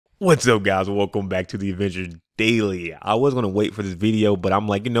What's up, guys? Welcome back to the Avengers Daily. I was going to wait for this video, but I'm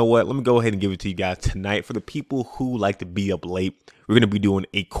like, you know what? Let me go ahead and give it to you guys tonight. For the people who like to be up late, we're going to be doing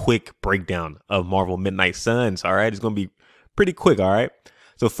a quick breakdown of Marvel Midnight Suns. All right. It's going to be pretty quick. All right.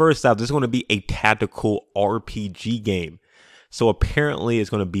 So first off, this is going to be a tactical RPG game. So apparently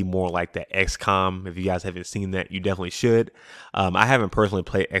it's going to be more like the XCOM. If you guys haven't seen that, you definitely should. I haven't personally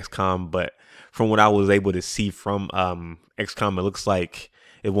played XCOM, but from what I was able to see from XCOM, it looks like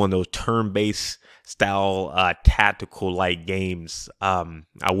it's one of those turn-based style tactical like games.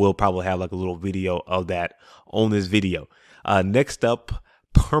 I will probably have like a little video of that on this video. Next up,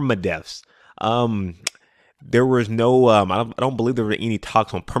 permadeaths. There was no, I don't believe there were any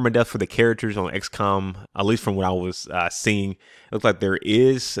talks on permadeath for the characters on XCOM, at least from what I was seeing. It looks like there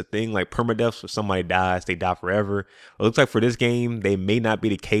is a thing like permadeath. If somebody dies, they die forever. It looks like for this game, they may not be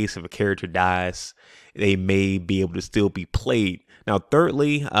the case. If a character dies, they may be able to still be played. Now,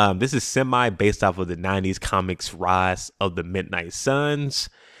 thirdly, this is based off of the 90s comics Rise of the Midnight Suns.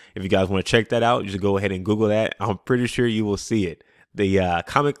 If you guys want to check that out, you should go ahead and Google that. I'm pretty sure you will see it. The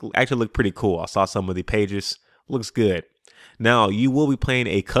comic actually looked pretty cool. I saw some of the pages. Looks good. Now, you will be playing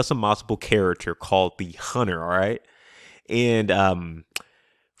a customizable character called the Hunter, all right? And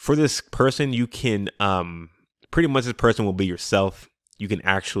for this person, you can pretty much this person will be yourself. You can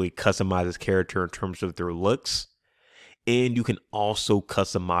actually customize this character in terms of their looks. And you can also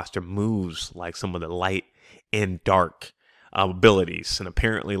customize their moves, like some of the light and dark abilities. And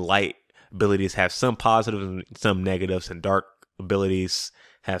apparently light abilities have some positives and some negatives, and dark abilities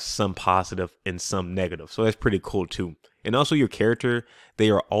have some positive and some negative. So that's pretty cool too. And also your character, they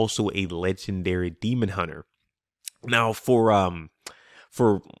are also a legendary demon hunter. Now for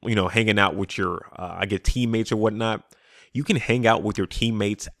hanging out with your teammates or whatnot, you can hang out with your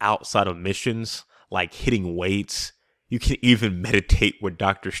teammates outside of missions, like hitting weights. You can even meditate with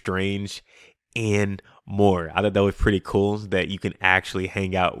Doctor Strange and more. I thought that was pretty cool that you can actually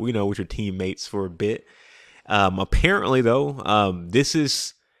hang out, with your teammates for a bit. Apparently, though, this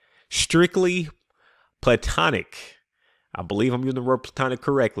is strictly platonic. I believe I'm using the word platonic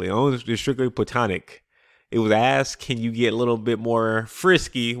correctly. It's strictly platonic. It was asked, can you get a little bit more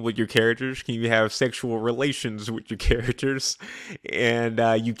frisky with your characters? Can you have sexual relations with your characters?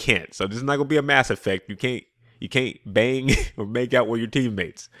 And you can't. So this is not going to be a Mass Effect. You can't bang or make out with your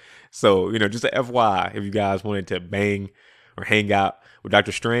teammates. So, just a FYI, if you guys wanted to bang or hang out with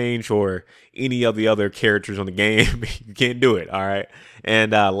Doctor Strange or any of the other characters on the game, you can't do it. All right.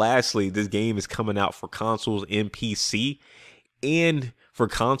 And lastly, this game is coming out for consoles and PC. And for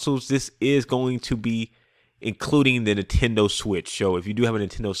consoles, this is going to be including the Nintendo Switch. So if you do have a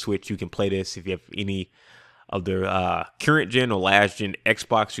Nintendo Switch, you can play this. If you have any of the current gen or last gen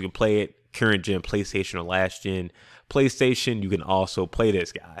Xbox, you can play it. Current gen PlayStation or last gen PlayStation, you can also play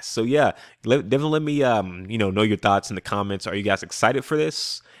this, guys. So yeah, definitely let me know your thoughts in the comments. Are you guys excited for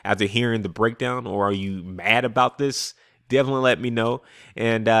this after hearing the breakdown, or are you mad about this? Definitely let me know.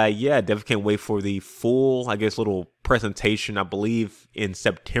 And yeah, definitely can't wait for the full, little presentation, I believe in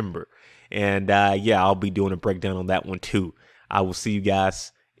September. And yeah, I'll be doing a breakdown on that one too. I will see you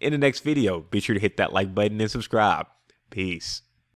guys in the next video. Be sure to hit that like button and subscribe. Peace.